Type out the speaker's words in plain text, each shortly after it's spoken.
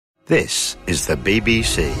This is the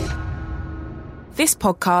BBC. This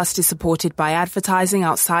podcast is supported by advertising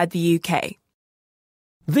outside the UK.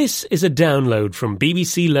 This is a download from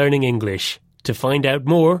BBC Learning English. To find out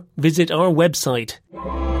more, visit our website.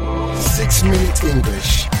 6 Minute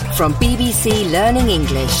English from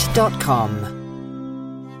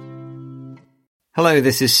bbclearningenglish.com. Hello,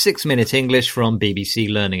 this is 6 Minute English from BBC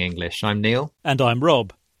Learning English. I'm Neil. And I'm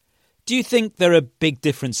Rob. Do you think there are big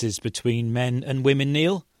differences between men and women,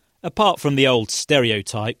 Neil? Apart from the old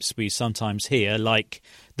stereotypes we sometimes hear, like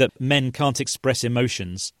that men can't express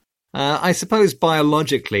emotions. I suppose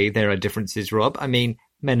biologically there are differences, Rob. I mean,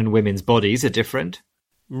 men and women's bodies are different.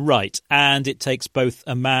 Right, and it takes both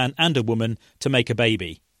a man and a woman to make a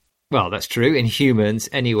baby. Well, that's true, in humans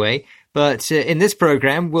anyway. But in this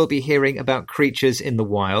programme, we'll be hearing about creatures in the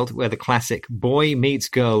wild where the classic boy meets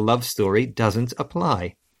girl love story doesn't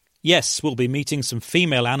apply. Yes, we'll be meeting some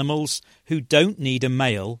female animals who don't need a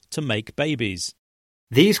male to make babies.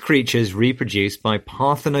 These creatures reproduce by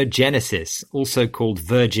parthenogenesis, also called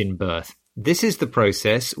virgin birth. This is the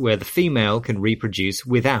process where the female can reproduce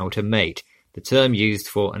without a mate, the term used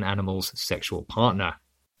for an animal's sexual partner.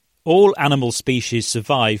 All animal species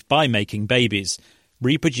survive by making babies,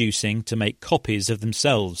 reproducing to make copies of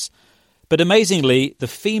themselves. But amazingly, the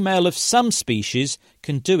female of some species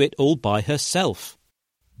can do it all by herself.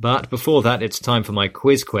 But before that, it's time for my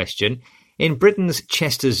quiz question. In Britain's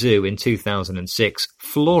Chester Zoo in 2006,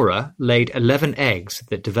 Flora laid 11 eggs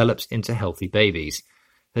that developed into healthy babies.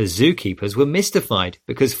 Her zookeepers were mystified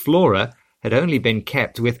because Flora had only been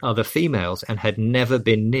kept with other females and had never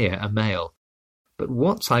been near a male. But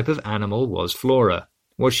what type of animal was Flora?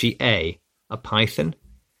 Was she A, a python,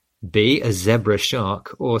 B, a zebra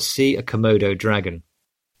shark, or C, a Komodo dragon?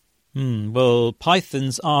 Well,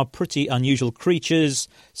 pythons are pretty unusual creatures,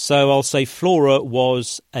 so I'll say Flora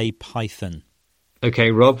was a python. OK,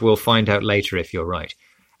 Rob, we'll find out later if you're right.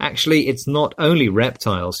 Actually, it's not only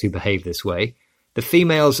reptiles who behave this way. The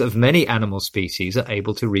females of many animal species are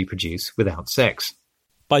able to reproduce without sex.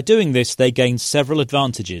 By doing this, they gain several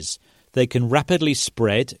advantages. They can rapidly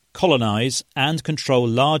spread, colonise and control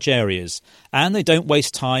large areas, and they don't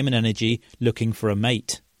waste time and energy looking for a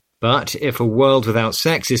mate. But if a world without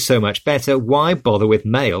sex is so much better, why bother with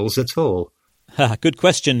males at all? Good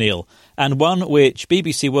question, Neil, and one which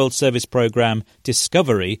BBC World Service programme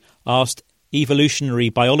Discovery asked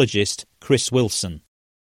evolutionary biologist Chris Wilson.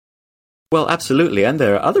 Well, absolutely, and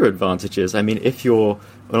there are other advantages. I mean, if you're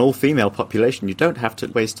an all-female population, you don't have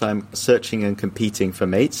to waste time searching and competing for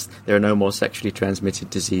mates. There are no more sexually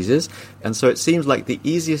transmitted diseases. And so it seems like the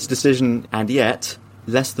easiest decision, and yet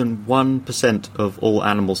less than 1% of all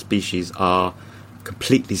animal species are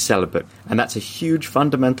completely celibate. And that's a huge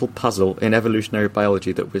fundamental puzzle in evolutionary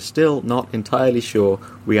biology that we're still not entirely sure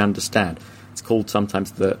we understand. It's called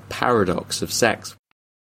sometimes the paradox of sex.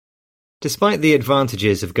 Despite the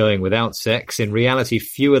advantages of going without sex, in reality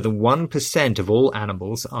fewer than 1% of all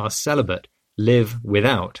animals are celibate, live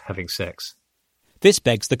without having sex. This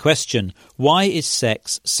begs the question, why is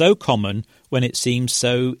sex so common when it seems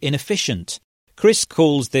so inefficient? Chris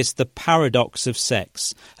calls this the paradox of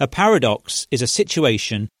sex. A paradox is a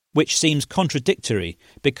situation which seems contradictory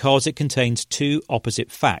because it contains two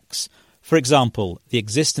opposite facts. For example, the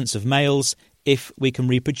existence of males if we can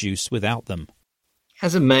reproduce without them.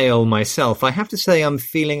 As a male myself, I have to say I'm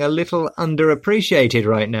feeling a little underappreciated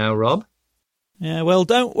right now, Rob. Yeah, well,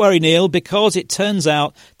 don't worry, Neil, because it turns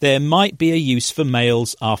out there might be a use for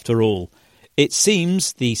males after all. It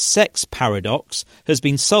seems the sex paradox has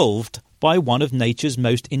been solved by one of nature's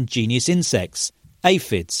most ingenious insects,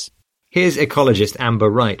 aphids. Here's ecologist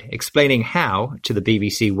Amber Wright explaining how to the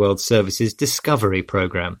BBC World Service's Discovery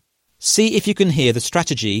programme. See if you can hear the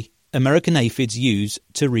strategy American aphids use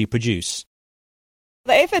to reproduce.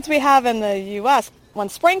 The aphids we have in the US, when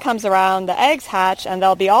spring comes around, the eggs hatch and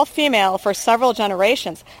they'll be all female for several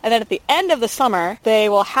generations. And then at the end of the summer, they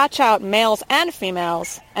will hatch out males and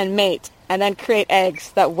females and mate. And then create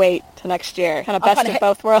eggs that wait to next year. Kind of best of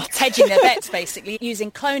both worlds. Hedging their bets, basically. Using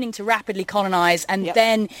cloning to rapidly colonise and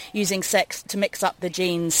then using sex to mix up the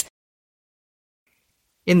genes.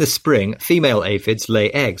 In the spring, female aphids lay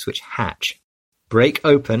eggs which hatch, break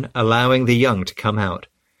open, allowing the young to come out.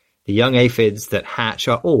 The young aphids that hatch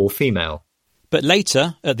are all female. But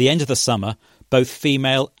later, at the end of the summer, both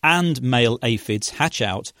female and male aphids hatch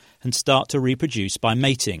out and start to reproduce by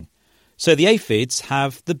mating. So the aphids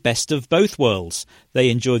have the best of both worlds.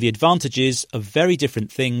 They enjoy the advantages of very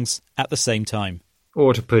different things at the same time.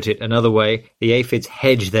 Or to put it another way, the aphids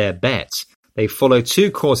hedge their bets. They follow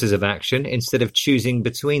two courses of action instead of choosing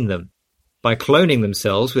between them. By cloning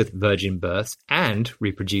themselves with virgin births and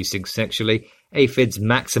reproducing sexually, aphids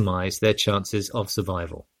maximise their chances of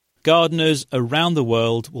survival. Gardeners around the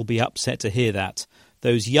world will be upset to hear that.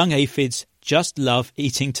 Those young aphids just love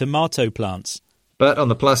eating tomato plants. But on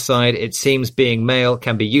the plus side, it seems being male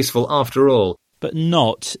can be useful after all. But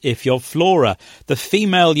not if you're Flora, the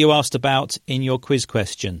female you asked about in your quiz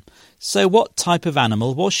question. So what type of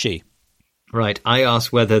animal was she? Right, I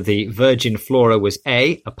asked whether the virgin Flora was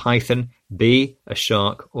A, a python, B, a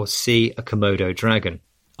shark, or C, a Komodo dragon.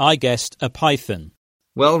 I guessed a python.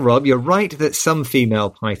 Well, Rob, you're right that some female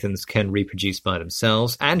pythons can reproduce by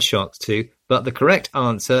themselves, and sharks too, but the correct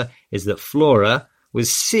answer is that Flora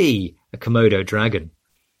was C, a Komodo dragon.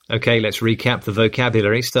 Okay, let's recap the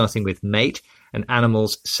vocabulary, starting with mate, an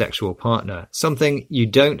animal's sexual partner, something you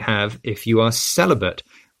don't have if you are celibate,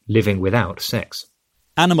 living without sex.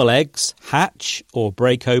 Animal eggs hatch or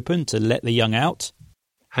break open to let the young out.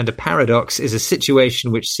 And a paradox is a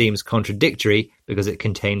situation which seems contradictory because it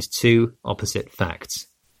contains two opposite facts.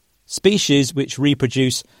 Species which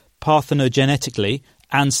reproduce parthenogenetically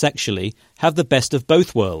and sexually have the best of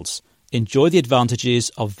both worlds, enjoy the advantages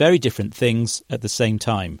of very different things at the same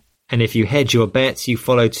time. And if you hedge your bets, you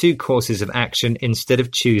follow two courses of action instead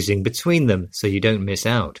of choosing between them, so you don't miss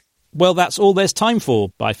out. Well, that's all there's time for.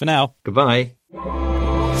 Bye for now. Goodbye.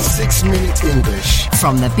 6 Minute English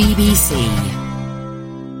from the BBC.